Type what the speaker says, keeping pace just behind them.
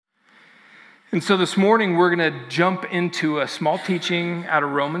And so this morning, we're going to jump into a small teaching out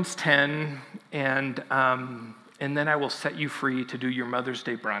of Romans 10, and then I will set you free to do your Mother's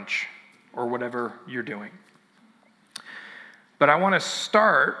Day brunch or whatever you're doing. But I want to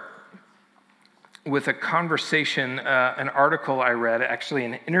start with a conversation, an article I read, actually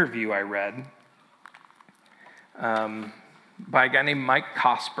an interview I read by a guy named Mike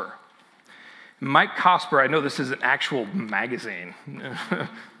Cosper. Mike Cosper, I know this is an actual magazine.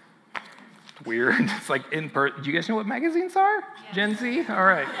 Weird. It's like do you guys know what magazines are? Yeah. Gen Z? All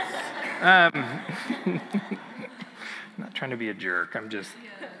right. I'm not trying to be a jerk. I'm just,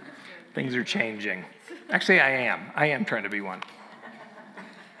 things are changing. Actually, I am trying to be one.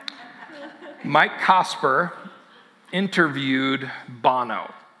 Mike Cosper interviewed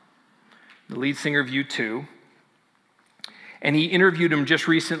Bono, the lead singer of U2. And he interviewed him just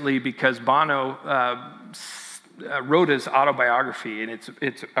recently because Bono wrote his autobiography, and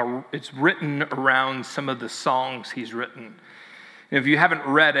it's written around some of the songs he's written. And if you haven't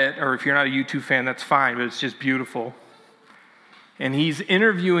read it, or if you're not a U2 fan, that's fine, but it's just beautiful. And he's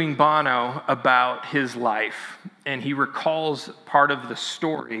interviewing Bono about his life, and he recalls part of the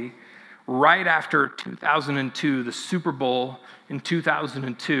story right after 2002, the Super Bowl in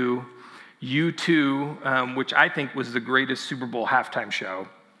 2002, U2, which I think was the greatest Super Bowl halftime show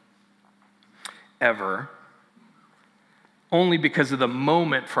ever, only because of the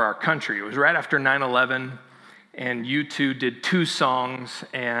moment for our country. It was right after 9/11, and U2 did 2 songs,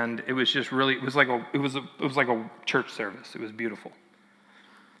 and it was just really, it was like a church service. It was beautiful.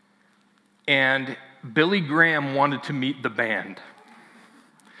 And Billy Graham wanted to meet the band,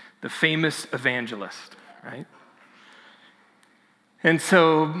 the famous evangelist, right? And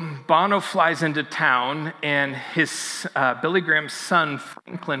so Bono flies into town, and his Billy Graham's son,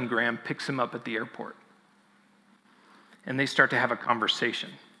 Franklin Graham, picks him up at the airport. And they start to have a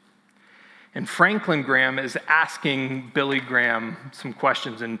conversation. And Franklin Graham is asking Billy Graham some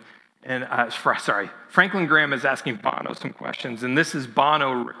questions, Franklin Graham is asking Bono some questions, and this is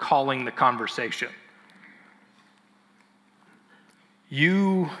Bono recalling the conversation.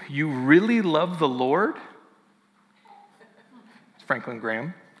 You really love the Lord? Franklin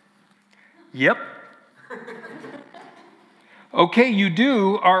Graham. Yep. Okay, you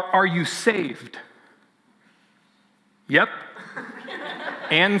do. Are you saved? Yep.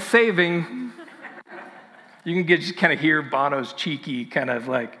 And saving. You can just kind of hear Bono's cheeky kind of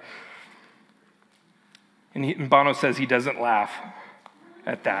like, and Bono says he doesn't laugh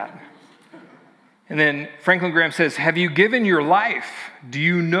at that. And then Franklin Graham says, have you given your life? Do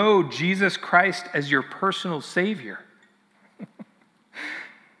you know Jesus Christ as your personal Savior?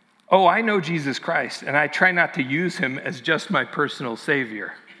 Oh, I know Jesus Christ, and I try not to use him as just my personal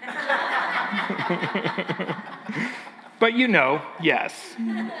Savior. But yes.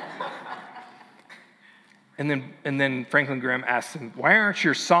 And then Franklin Graham asks him, why aren't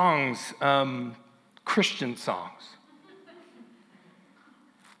your songs Christian songs?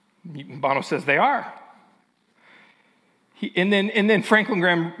 Bono says they are. And then Franklin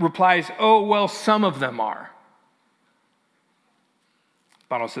Graham replies, oh, well, some of them are.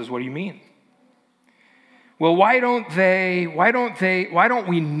 Bono says, what do you mean? Well, why don't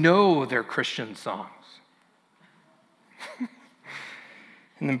we know they're Christian songs?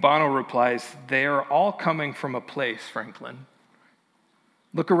 And then Bono replies, they are all coming from a place, Franklin.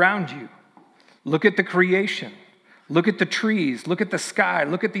 Look around you. Look at the creation. Look at the trees. Look at the sky.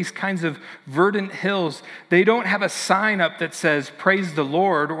 Look at these kinds of verdant hills. They don't have a sign up that says, praise the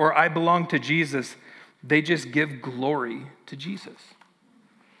Lord, or I belong to Jesus. They just give glory to Jesus.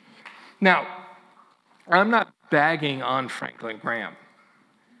 Now, I'm not bagging on Franklin Graham.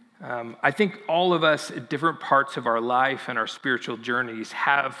 I think all of us at different parts of our life and our spiritual journeys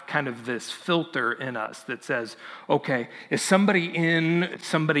have kind of this filter in us that says, okay, is somebody in, is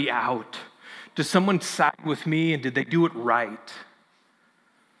somebody out? Does someone side with me, and did they do it right?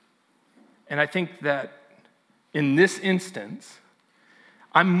 And I think that in this instance,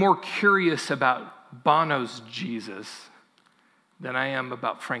 I'm more curious about Bono's Jesus than I am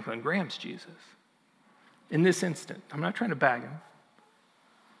about Franklin Graham's Jesus. In this instant, I'm not trying to bag him.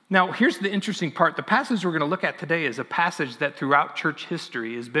 Now, here's the interesting part. The passage we're going to look at today is a passage that throughout church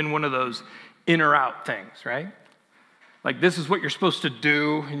history has been one of those in or out things, right? Like, this is what you're supposed to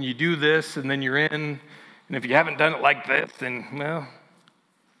do, and you do this, and then you're in. And if you haven't done it like this, then, well.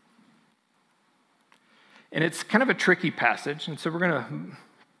 And it's kind of a tricky passage, and so we're going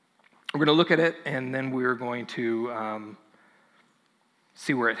to look at it, and then we're going to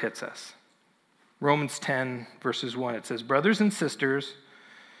see where it hits us. Romans 10, verses 1, it says, brothers and sisters,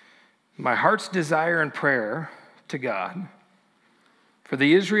 my heart's desire and prayer to God for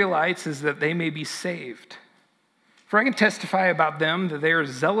the Israelites is that they may be saved. For I can testify about them that they are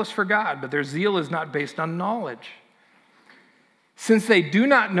zealous for God, but their zeal is not based on knowledge. Since they do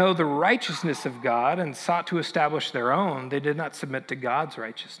not know the righteousness of God and sought to establish their own, they did not submit to God's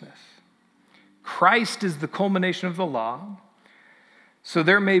righteousness. Christ is the culmination of the law, so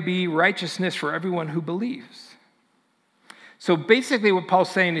there may be righteousness for everyone who believes. So basically what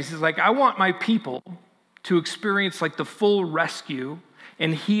Paul's saying is, he's like, I want my people to experience like the full rescue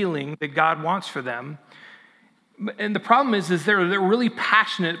and healing that God wants for them. And the problem is they're really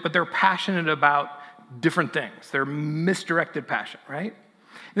passionate, but they're passionate about different things. They're misdirected passion, right?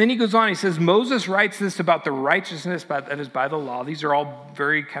 And then he goes on, he says, Moses writes this about the righteousness that is by the law. These are all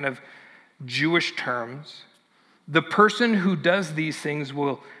very kind of Jewish terms. The person who does these things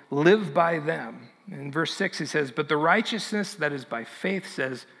will live by them. In verse 6, he says, but the righteousness that is by faith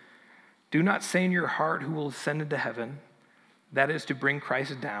says, do not say in your heart who will ascend into heaven, that is to bring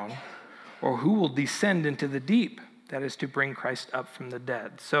Christ down, or who will descend into the deep, that is to bring Christ up from the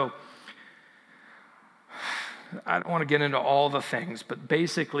dead. So I don't want to get into all the things, but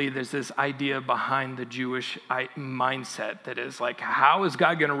basically there's this idea behind the Jewish mindset that is like, how is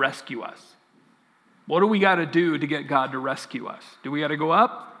God going to rescue us? What do we got to do to get God to rescue us? Do we got to go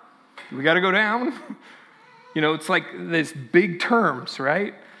up? Do we got to go down? It's like these big terms,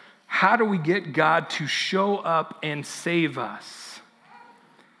 right? How do we get God to show up and save us?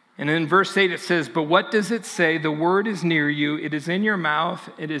 And in verse 8 it says, but what does it say? The word is near you. It is in your mouth.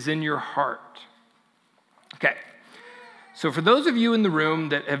 It is in your heart. Okay. So for those of you in the room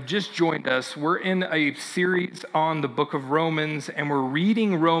that have just joined us, we're in a series on the book of Romans, and we're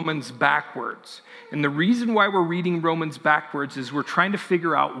reading Romans backwards. And the reason why we're reading Romans backwards is we're trying to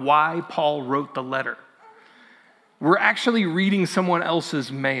figure out why Paul wrote the letter. We're actually reading someone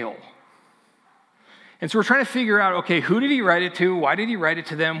else's mail. And so we're trying to figure out, okay, who did he write it to? Why did he write it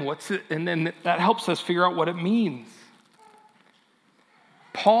to them? And then that helps us figure out what it means.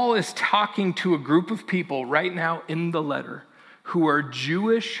 Paul is talking to a group of people right now in the letter who are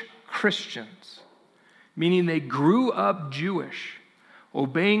Jewish Christians, meaning they grew up Jewish,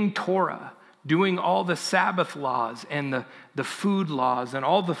 obeying Torah, doing all the Sabbath laws and the food laws and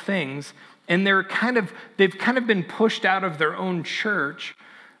all the things, and they've kind of been pushed out of their own church.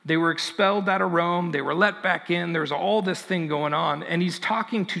 They were expelled out of Rome. They were let back in. There's all this thing going on, and he's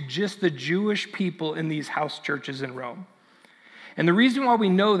talking to just the Jewish people in these house churches in Rome. And the reason why we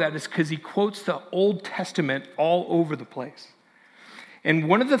know that is because he quotes the Old Testament all over the place. And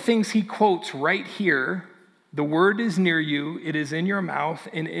one of the things he quotes right here, the word is near you, it is in your mouth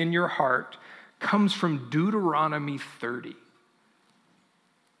and in your heart, comes from Deuteronomy 30.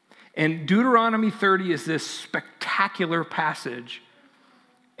 And Deuteronomy 30 is this spectacular passage,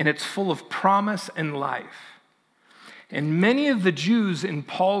 and it's full of promise and life. And many of the Jews in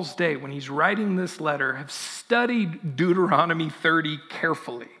Paul's day, when he's writing this letter, have studied Deuteronomy 30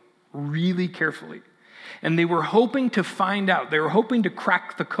 carefully, really carefully. And they were hoping to find out, they were hoping to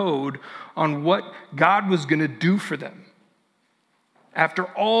crack the code on what God was going to do for them after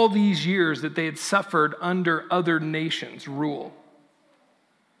all these years that they had suffered under other nations' rule.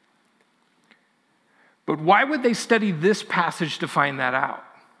 But why would they study this passage to find that out?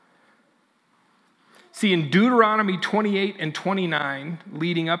 See, in Deuteronomy 28 and 29,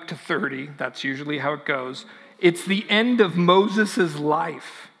 leading up to 30, that's usually how it goes, it's the end of Moses'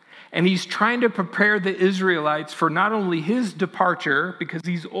 life. And he's trying to prepare the Israelites for not only his departure, because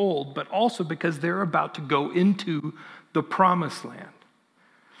he's old, but also because they're about to go into the promised land.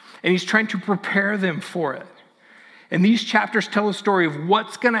 And he's trying to prepare them for it. And these chapters tell a story of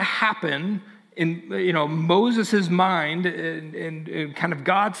what's going to happen in Moses' mind and kind of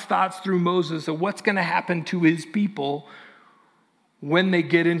God's thoughts through Moses of what's going to happen to his people when they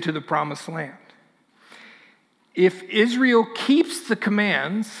get into the promised land. If Israel keeps the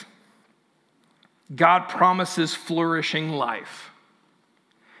commands, God promises flourishing life.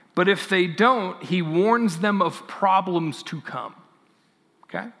 But if they don't, he warns them of problems to come.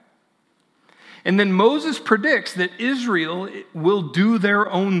 Okay? And then Moses predicts that Israel will do their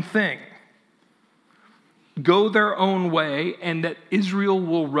own thing, go their own way, and that Israel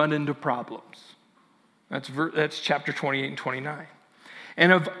will run into problems. That's chapter 28 and 29.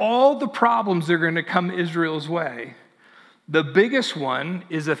 And of all the problems that are going to come Israel's way, the biggest one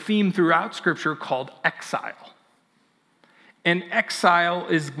is a theme throughout Scripture called exile. And exile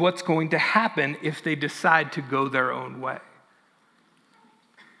is what's going to happen if they decide to go their own way.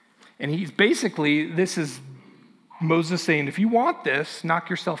 And this is Moses saying, if you want this,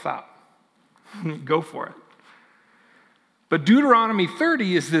 knock yourself out. Go for it. But Deuteronomy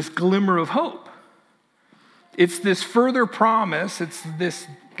 30 is this glimmer of hope. It's this further promise, it's this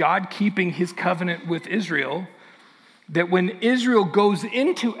God keeping his covenant with Israel, that when Israel goes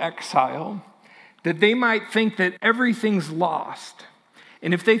into exile, that they might think that everything's lost.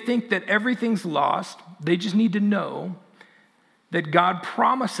 And if they think that everything's lost, they just need to know that God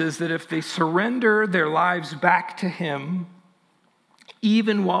promises that if they surrender their lives back to him,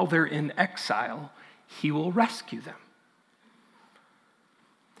 even while they're in exile, he will rescue them.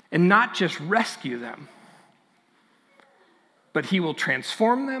 And not just rescue them, but he will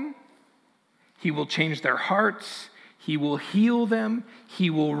transform them, he will change their hearts, he will heal them, he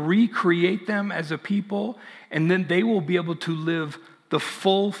will recreate them as a people, and then they will be able to live the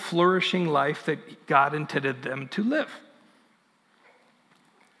full, flourishing life that God intended them to live.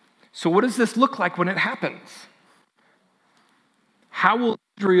 So what does this look like when it happens? How will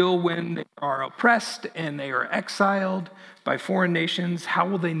Israel, when they are oppressed and they are exiled by foreign nations, how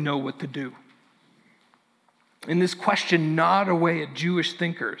will they know what to do? And this question gnawed away at Jewish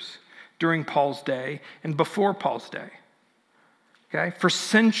thinkers during Paul's day and before Paul's day. Okay? For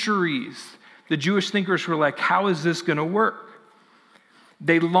centuries, the Jewish thinkers were like, how is this going to work?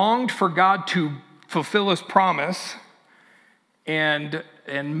 They longed for God to fulfill his promise and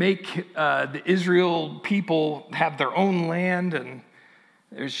make the Israel people have their own land. And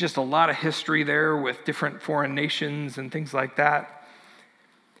there's just a lot of history there with different foreign nations and things like that.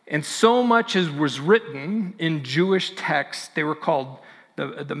 And so much as was written in Jewish texts, they were called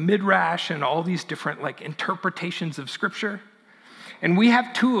the Midrash and all these different like interpretations of Scripture. And we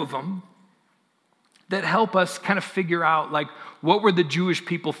have two of them that help us kind of figure out like what were the Jewish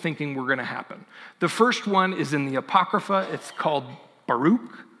people thinking were going to happen. The first one is in the Apocrypha. It's called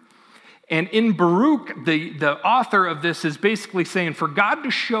Baruch. And in Baruch, the author of this is basically saying for God to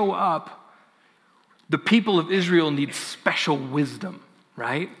show up, the people of Israel need special wisdom,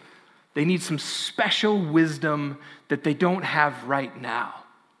 right? They need some special wisdom that they don't have right now.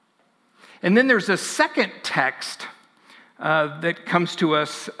 And then there's a second text that comes to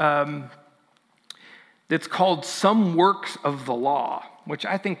us that's called Some Works of the Law, which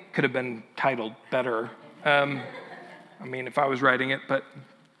I think could have been titled better. If I was writing it, but...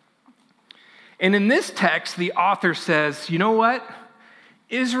 And in this text, the author says, you know what?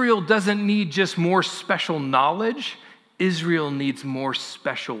 Israel doesn't need just more special knowledge. Israel needs more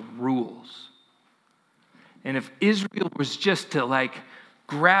special rules. And if Israel was just to like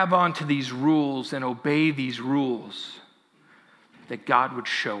grab onto these rules and obey these rules, that God would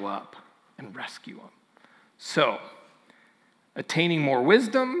show up and rescue them. So, attaining more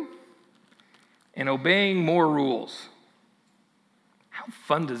wisdom and obeying more rules. How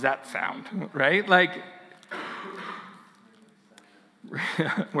fun does that sound, right? Like,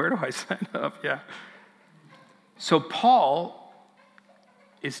 where do I sign up? Yeah. So Paul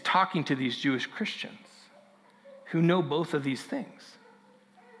is talking to these Jewish Christians who know both of these things.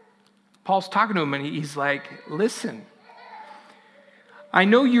 Paul's talking to them and he's like, listen, I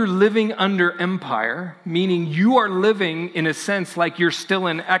know you're living under empire, meaning you are living in a sense like you're still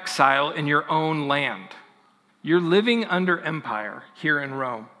in exile in your own land. You're living under empire here in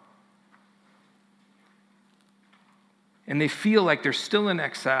Rome. And they feel like they're still in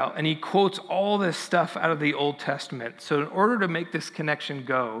exile. And he quotes all this stuff out of the Old Testament. So in order to make this connection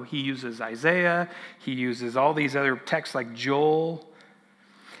go, he uses Isaiah. He uses all these other texts like Joel.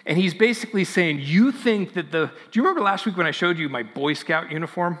 And he's basically saying, you think that do you remember last week when I showed you my Boy Scout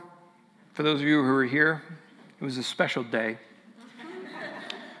uniform? For those of you who were here, it was a special day.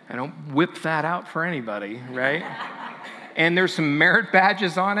 I don't whip that out for anybody, right? And there's some merit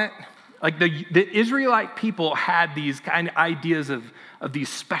badges on it. Like the Israelite people had these kind of ideas of these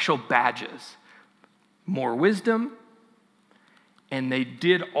special badges. More wisdom, and they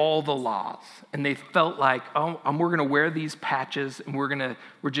did all the laws. And they felt like, we're going to wear these patches, and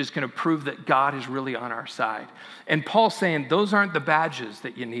we're just going to prove that God is really on our side. And Paul's saying, those aren't the badges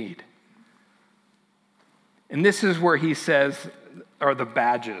that you need. And this is where he says, are the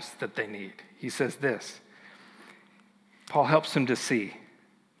badges that they need. He says this. Paul helps them to see.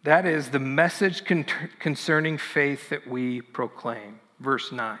 That is the message concerning faith that we proclaim.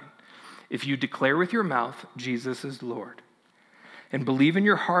 Verse 9. If you declare with your mouth Jesus is Lord and believe in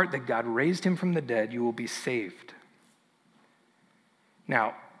your heart that God raised him from the dead, you will be saved.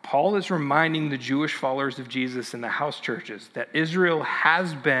 Now, Paul is reminding the Jewish followers of Jesus in the house churches that Israel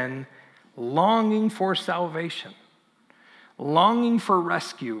has been longing for salvation, longing for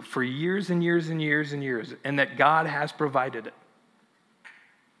rescue for years and years and years and years, and that God has provided it.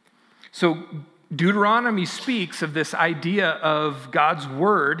 So Deuteronomy speaks of this idea of God's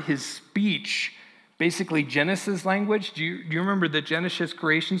word, his speech, basically Genesis language. Do you remember the Genesis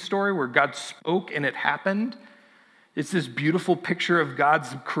creation story where God spoke and it happened? It's this beautiful picture of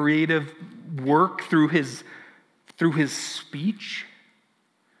God's creative work through his speech.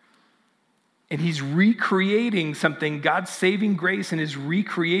 And he's recreating something, God's saving grace and his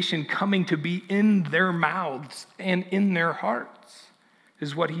recreation coming to be in their mouths and in their hearts,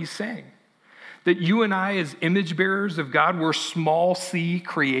 is what he's saying. That you and I, as image bearers of God, we're small c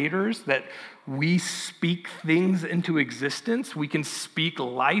creators, that we speak things into existence. We can speak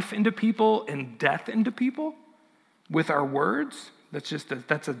life into people and death into people with our words. That's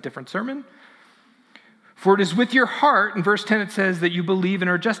a different sermon. For it is with your heart, in verse 10 it says, that you believe and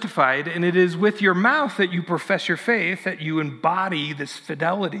are justified, and it is with your mouth that you profess your faith, that you embody this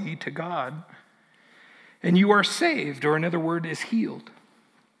fidelity to God, and you are saved, or another word is healed.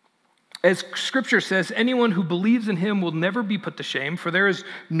 As Scripture says, anyone who believes in him will never be put to shame, for there is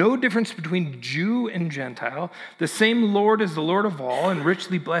no difference between Jew and Gentile. The same Lord is the Lord of all, and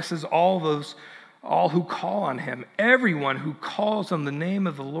richly blesses all who call on him. Everyone who calls on the name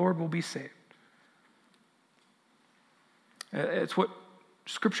of the Lord will be saved. It's what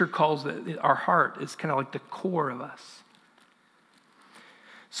Scripture calls our heart. It's kind of like the core of us.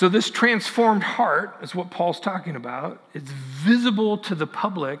 So this transformed heart is what Paul's talking about. It's visible to the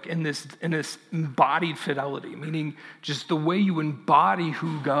public in this embodied fidelity, meaning just the way you embody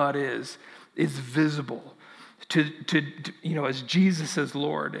who God is visible to as Jesus as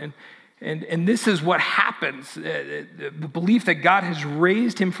Lord. And this is what happens. The belief that God has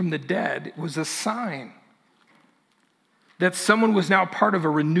raised him from the dead was a sign that someone was now part of a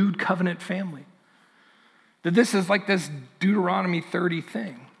renewed covenant family. That this is like this Deuteronomy 30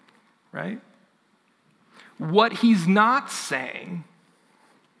 thing, right? What he's not saying,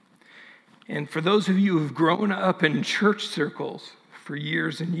 and for those of you who've grown up in church circles for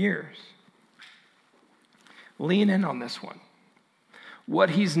years and years, lean in on this one.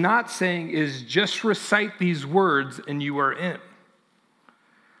 What he's not saying is just recite these words and you are in.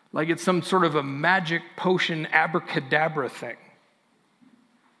 Like it's some sort of a magic potion abracadabra thing.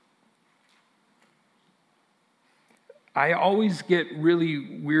 I always get really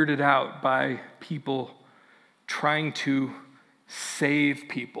weirded out by people trying to save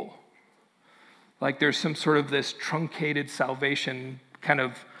people. Like there's some sort of this truncated salvation kind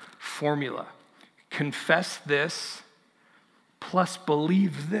of formula. Confess this plus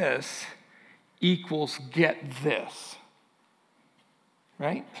believe this equals get this.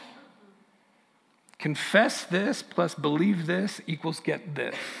 Right? Confess this plus believe this equals get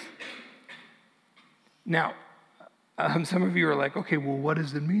this. Now, some of you are like, okay, well, what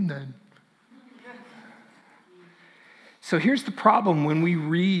does it mean then? So here's the problem when we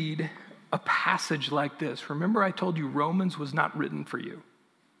read a passage like this. Remember I told you Romans was not written for you.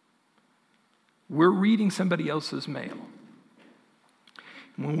 We're reading somebody else's mail.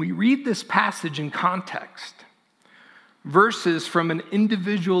 When we read this passage in context, verses from an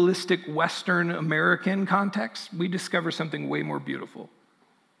individualistic Western American context, we discover something way more beautiful.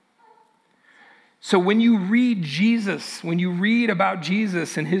 So when you read Jesus, when you read about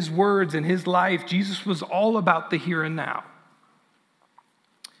Jesus and his words and his life, Jesus was all about the here and now.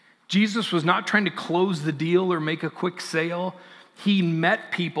 Jesus was not trying to close the deal or make a quick sale. He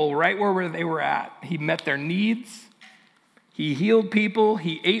met people right where they were at. He met their needs. He healed people,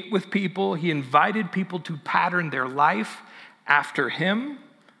 he ate with people, he invited people to pattern their life after him,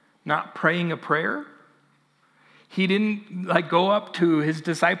 not praying a prayer. He didn't go up to his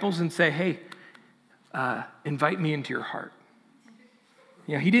disciples and say, hey, invite me into your heart.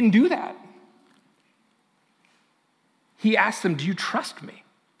 He didn't do that. He asked them, do you trust me?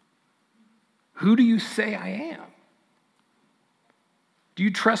 Who do you say I am? Do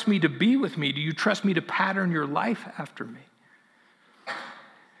you trust me to be with me? Do you trust me to pattern your life after me?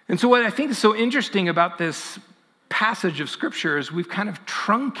 And so what I think is so interesting about this passage of Scripture is we've kind of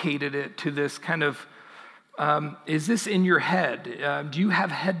truncated it to this kind of, is this in your head? Do you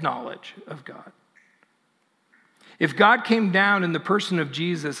have head knowledge of God? If God came down in the person of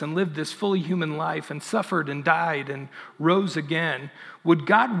Jesus and lived this fully human life and suffered and died and rose again, would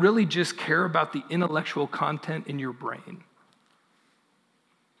God really just care about the intellectual content in your brain?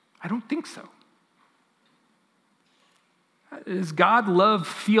 I don't think so. Does God love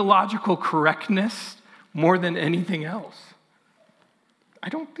theological correctness more than anything else? I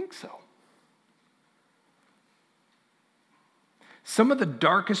don't think so. Some of the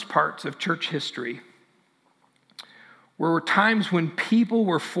darkest parts of church history were times when people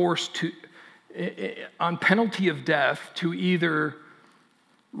were forced to, on penalty of death, to either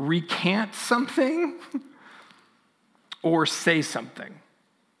recant something or say something.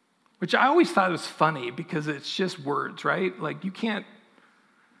 which I always thought was funny because it's just words, right? Like you can't.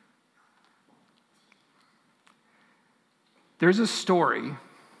 There's a story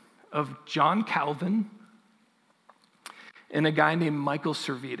of John Calvin and a guy named Michael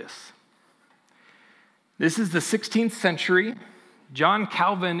Servetus. This is the 16th century. John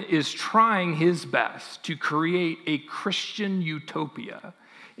Calvin is trying his best to create a Christian utopia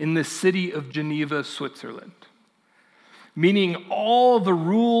in the city of Geneva, Switzerland. Meaning all the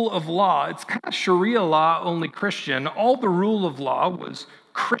rule of law, it's kind of Sharia law, only Christian. All the rule of law was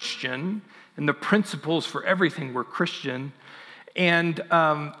Christian, and the principles for everything were Christian. And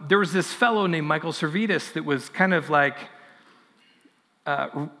there was this fellow named Michael Servetus that was kind of like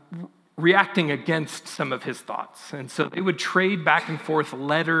reacting against some of his thoughts. And so they would trade back and forth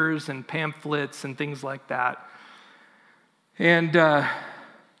letters and pamphlets and things like that. And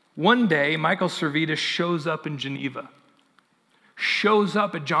one day, Michael Servetus shows up in Geneva, shows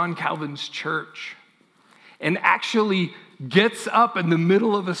up at John Calvin's church, and actually gets up in the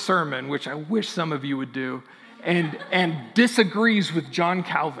middle of a sermon, which I wish some of you would do, and disagrees with John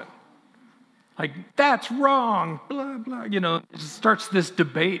Calvin. Like, that's wrong, blah, blah, starts this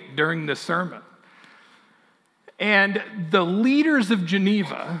debate during the sermon. And the leaders of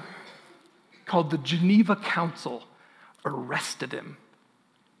Geneva, called the Geneva Council, arrested him.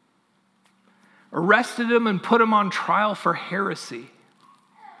 Arrested him and put him on trial for heresy.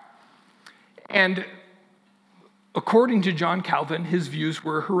 And according to John Calvin, his views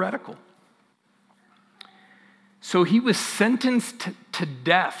were heretical. So he was sentenced to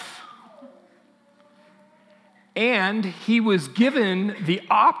death. And he was given the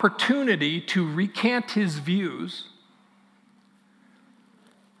opportunity to recant his views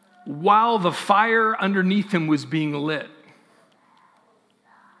while the fire underneath him was being lit.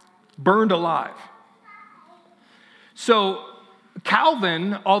 Burned alive. So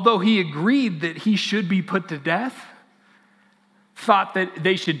Calvin, although he agreed that he should be put to death, thought that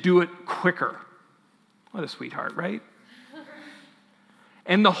they should do it quicker. What a sweetheart, right?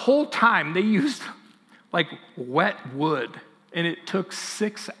 And the whole time they used like wet wood, and it took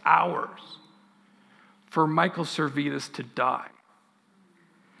 6 hours for Michael Servetus to die.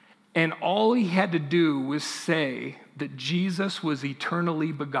 And all he had to do was say that Jesus was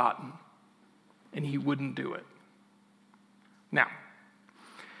eternally begotten, and he wouldn't do it. Now,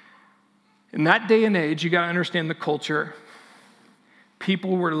 in that day and age, you got to understand the culture.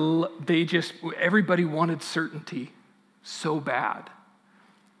 People were, everybody wanted certainty so bad.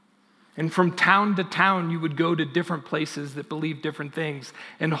 And from town to town, you would go to different places that believed different things.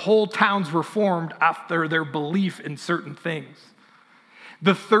 And whole towns were formed after their belief in certain things.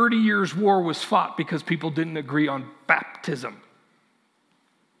 The 30 Years' War was fought because people didn't agree on baptism.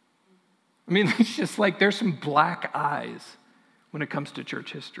 I mean, it's just like there's some black eyes when it comes to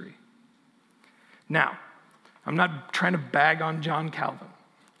church history. Now, I'm not trying to bag on John Calvin.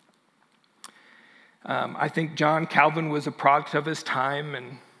 I think John Calvin was a product of his time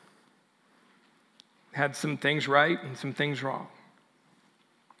and had some things right and some things wrong.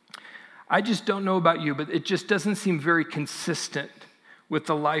 I just don't know about you, but it just doesn't seem very consistent with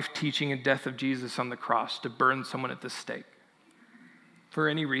the life, teaching, and death of Jesus on the cross to burn someone at the stake for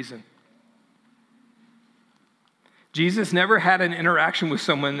any reason. Jesus never had an interaction with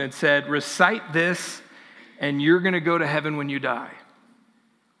someone that said, recite this and you're going to go to heaven when you die.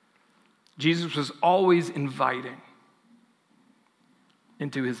 Jesus was always inviting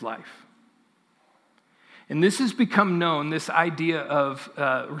into his life. And this has become known, this idea of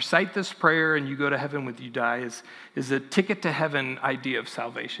recite this prayer and you go to heaven when you die is a ticket to heaven idea of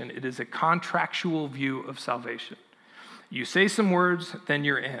salvation. It is a contractual view of salvation. You say some words, then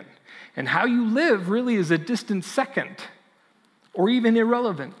you're in. And how you live really is a distant second or even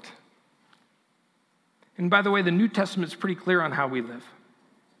irrelevant. And by the way, the New Testament is pretty clear on how we live.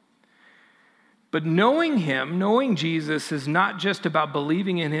 But knowing him, knowing Jesus, is not just about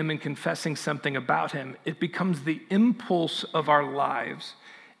believing in him and confessing something about him. It becomes the impulse of our lives,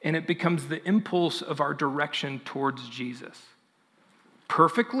 and it becomes the impulse of our direction towards Jesus.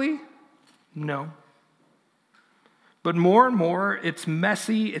 Perfectly? No. But more and more, it's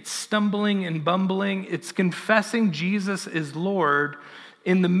messy, it's stumbling and bumbling, it's confessing Jesus is Lord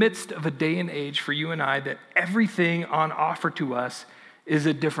in the midst of a day and age for you and I that everything on offer to us is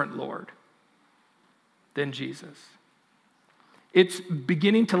a different Lord than Jesus. It's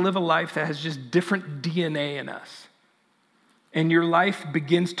beginning to live a life that has just different DNA in us. And your life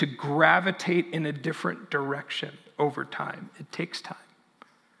begins to gravitate in a different direction over time. It takes time.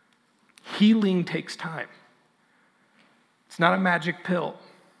 Healing takes time. It's not a magic pill.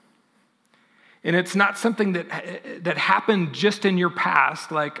 And it's not something that happened just in your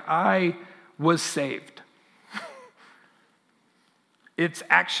past, like I was saved. It's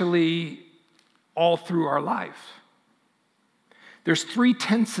actually all through our life. There's 3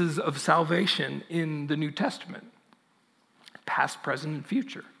 tenses of salvation in the New Testament: past, present, and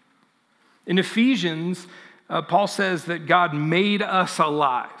future. In Ephesians, Paul says that God made us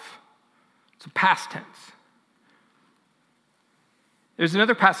alive. It's a past tense. There's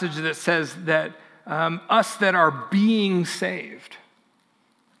another passage that says that us that are being saved.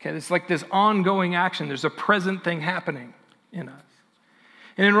 Okay, it's like this ongoing action. There's a present thing happening in us.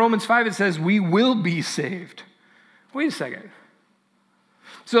 And in Romans 5, it says we will be saved. Wait a second.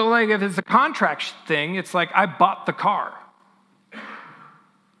 So like if it's a contract thing, it's like I bought the car.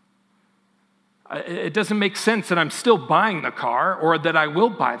 It doesn't make sense that I'm still buying the car or that I will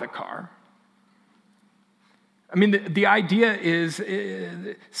buy the car. I mean, the idea is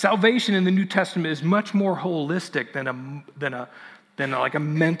salvation in the New Testament is much more holistic than like a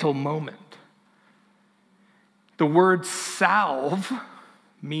mental moment. The word salve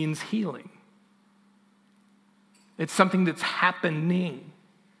means healing. It's something that's happening.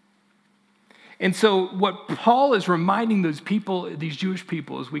 And so what Paul is reminding those people, these Jewish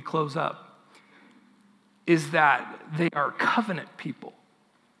people, as we close up, is that they are covenant people.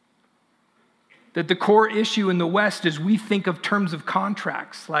 That the core issue in the West is we think of terms of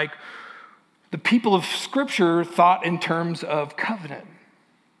contracts, like the people of Scripture thought in terms of covenant.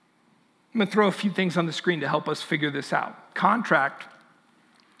 I'm going to throw a few things on the screen to help us figure this out. Contract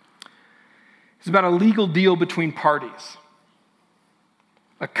is about a legal deal between parties.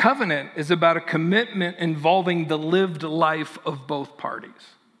 A covenant is about a commitment involving the lived life of both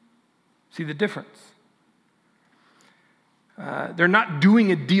parties. See the difference? They're not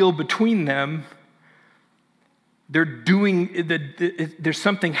doing a deal between them. There's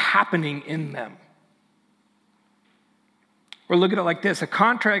something happening in them. Or look at it like this. A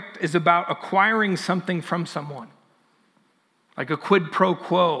contract is about acquiring something from someone. Like a quid pro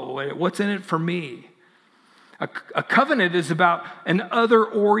quo. What's in it for me? A covenant is about an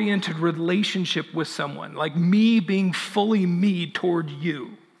other-oriented relationship with someone. Like me being fully me toward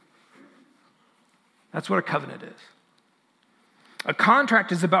you. That's what a covenant is. A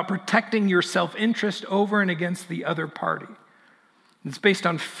contract is about protecting your self-interest over and against the other party. It's based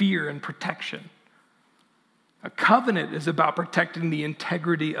on fear and protection. A covenant is about protecting the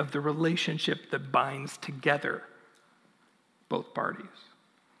integrity of the relationship that binds together both parties.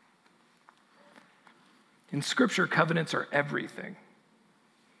 In Scripture, covenants are everything.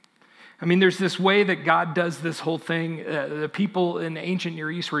 I mean, there's this way that God does this whole thing. The people in the ancient Near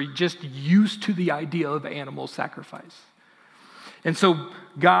East were just used to the idea of animal sacrifice. And so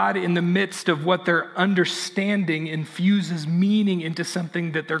God, in the midst of what they're understanding, infuses meaning into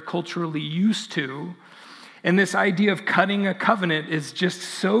something that they're culturally used to. And this idea of cutting a covenant is just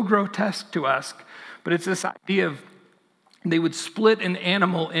so grotesque to us, but it's this idea of they would split an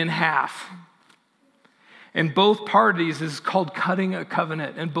animal in half. And both parties is called cutting a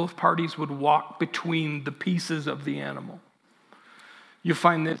covenant, and both parties would walk between the pieces of the animal. You'll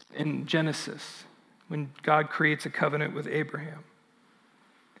find this in Genesis, when God creates a covenant with Abraham.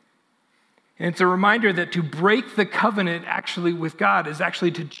 And it's a reminder that to break the covenant actually with God is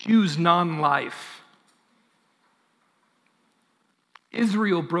actually to choose non-life.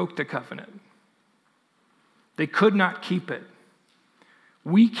 Israel broke the covenant. They could not keep it.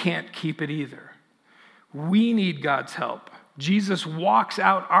 We can't keep it either. We need God's help. Jesus walks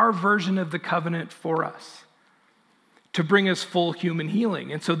out our version of the covenant for us to bring us full human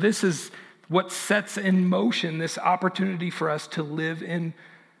healing. And so this is what sets in motion this opportunity for us to live in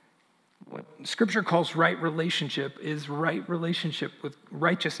what Scripture calls right relationship, is right relationship with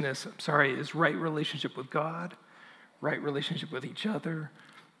righteousness. Is right relationship with God, right relationship with each other,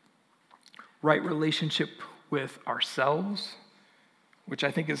 right relationship with ourselves, which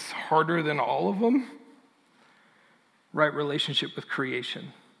I think is harder than all of them, right relationship with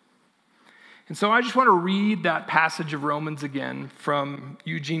creation. And so I just want to read that passage of Romans again from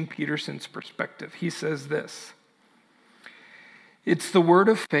Eugene Peterson's perspective. He says this: it's the word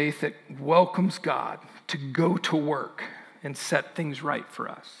of faith that welcomes God to go to work and set things right for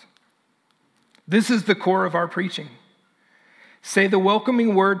us. This is the core of our preaching. Say the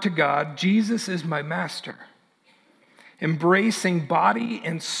welcoming word to God, Jesus is my master. Embracing body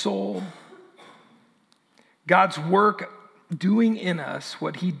and soul, God's work doing in us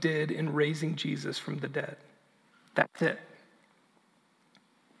what he did in raising Jesus from the dead. That's it.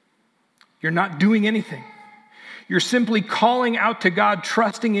 You're not doing anything. You're simply calling out to God,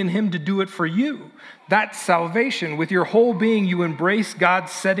 trusting in him to do it for you. That's salvation. With your whole being, you embrace God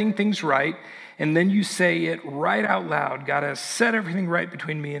setting things right, and then you say it right out loud. God has set everything right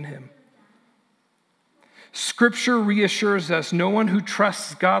between me and him. Scripture reassures us no one who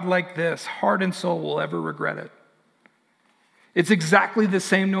trusts God like this, heart and soul, will ever regret it. It's exactly the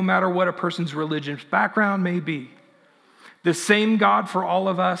same no matter what a person's religious background may be. The same God for all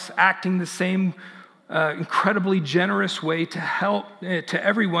of us, acting the same incredibly generous way to help to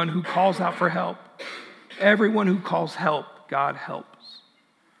everyone who calls out for help. Everyone who calls help, God helps.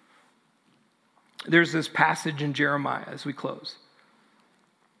 There's this passage in Jeremiah as we close.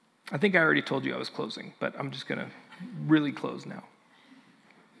 I think I already told you I was closing, but I'm just going to really close now.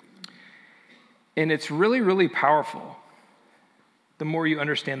 And it's really, really powerful the more you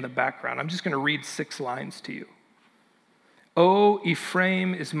understand the background. I'm just going to read 6 lines to you. "O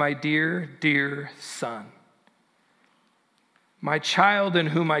Ephraim is my dear, dear son, my child in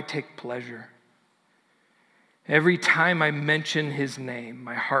whom I take pleasure. Every time I mention his name,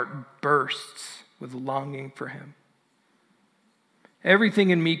 my heart bursts with longing for him. Everything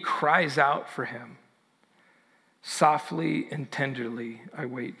in me cries out for him. Softly and tenderly I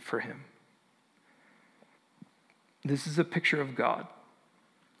wait for him." This is a picture of God.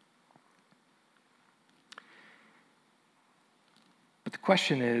 But the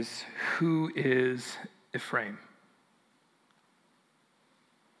question is, who is Ephraim?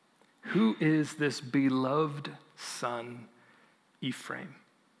 Who is this beloved son, Ephraim?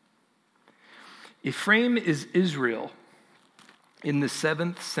 Ephraim is Israel in the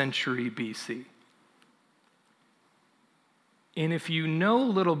 7th century BC. And if you know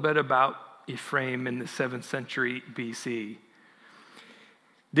a little bit about Ephraim in the 7th century BC,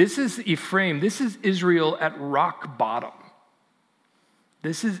 this is Ephraim, this is Israel at rock bottom.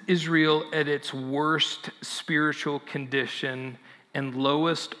 This is Israel at its worst spiritual condition and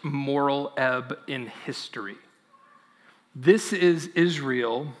lowest moral ebb in history. This is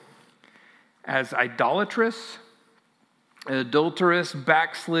Israel as idolatrous, adulterous,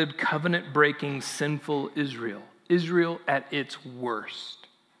 backslid, covenant-breaking, sinful Israel. Israel at its worst.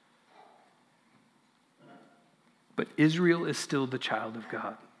 But Israel is still the child of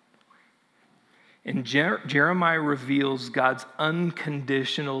God. And Jeremiah reveals God's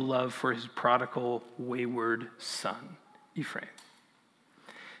unconditional love for his prodigal, wayward son, Ephraim.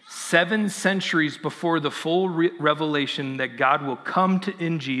 7 centuries before the full revelation that God will come to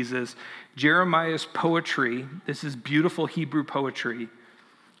in Jesus, Jeremiah's poetry, this is beautiful Hebrew poetry,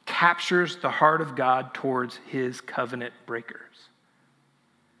 captures the heart of God towards his covenant breakers.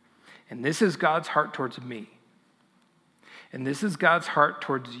 And this is God's heart towards me. And this is God's heart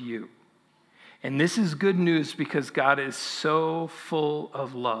towards you. And this is good news because God is so full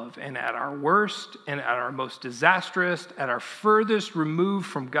of love. And at our worst and at our most disastrous, at our furthest removed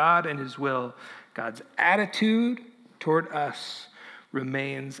from God and his will, God's attitude toward us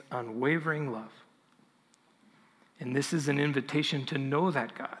remains unwavering love. And this is an invitation to know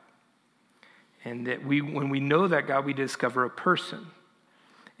that God. And that when we know that God, we discover a person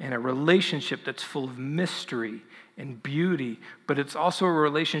and a relationship that's full of mystery and beauty, but it's also a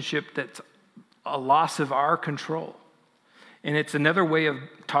relationship that's a loss of our control. And it's another way of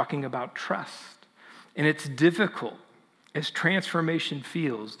talking about trust. And it's difficult. As transformation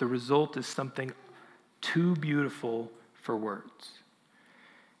feels, the result is something too beautiful for words.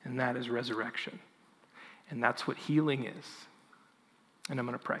 And that is resurrection. And that's what healing is. And I'm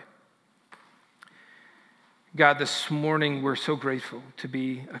going to pray. God, this morning we're so grateful to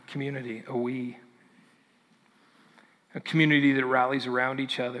be a community, a community that rallies around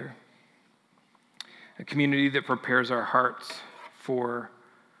each other, a community that prepares our hearts for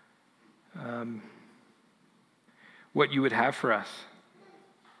what you would have for us.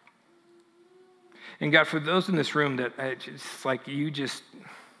 And God, for those in this room that it's like you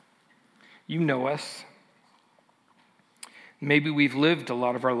know us. Maybe we've lived a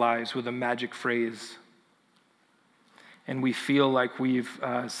lot of our lives with a magic phrase, and we feel like we've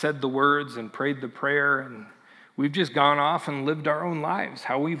said the words and prayed the prayer, and we've just gone off and lived our own lives,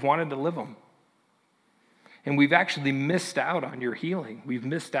 how we've wanted to live them. And we've actually missed out on your healing. We've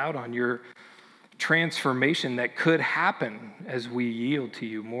missed out on your transformation that could happen as we yield to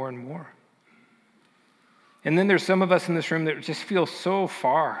you more and more. And then there's some of us in this room that just feel so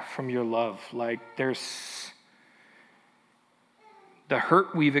far from your love. Like there's the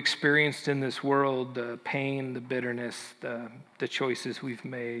hurt we've experienced in this world, the pain, the bitterness, the choices we've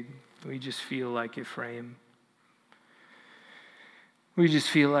made. We just feel like Ephraim. We just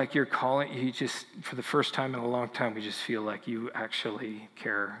feel like you're calling, you just, for the first time in a long time, we just feel like you actually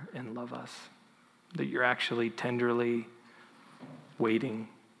care and love us. that you're actually tenderly waiting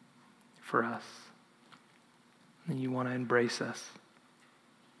for us, and you want to embrace us.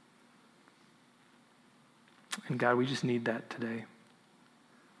 And God, we just need that today.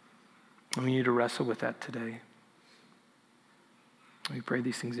 And we need to wrestle with that today. We pray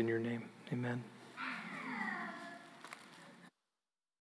these things in your name. Amen.